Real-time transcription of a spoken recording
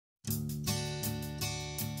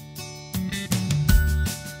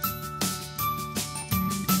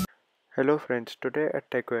Hello friends, today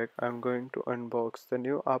at TechWeek I'm going to unbox the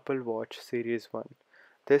new Apple Watch Series 1.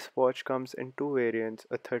 This watch comes in two variants,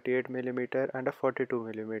 a 38mm and a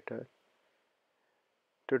 42mm.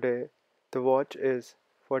 Today the watch is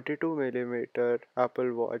 42mm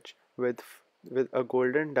Apple Watch with a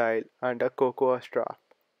golden dial and a cocoa strap.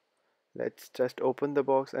 Let's just open the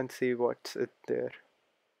box and see what's it there.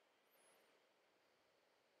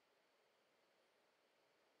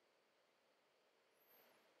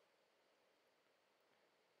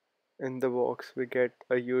 In the box we get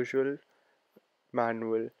a usual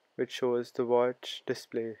manual which shows the watch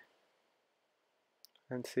display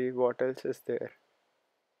and see what else is there.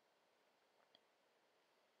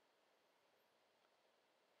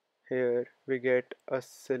 Here we get a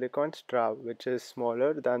silicone strap which is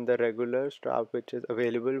smaller than the regular strap which is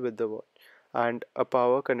available with the watch, and a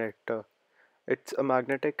power connector. It's a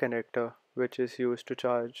magnetic connector which is used to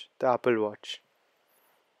charge the Apple Watch.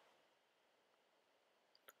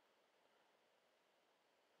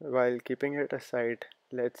 While keeping it aside,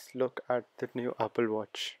 let's look at the new Apple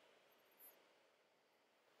Watch.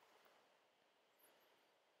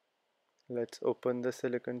 Let's open the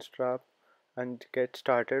silicone strap and get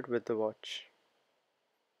started with the watch.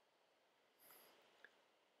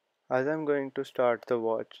 As I'm going to start the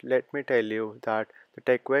watch, let me tell you that the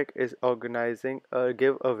TechWeek is organizing a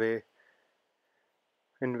giveaway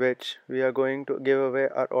in which we are going to give away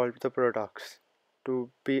all the products.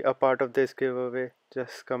 To be a part of this giveaway,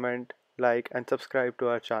 just comment, like, and subscribe to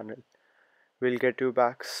our channel. We'll get you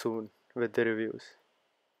back soon with the reviews.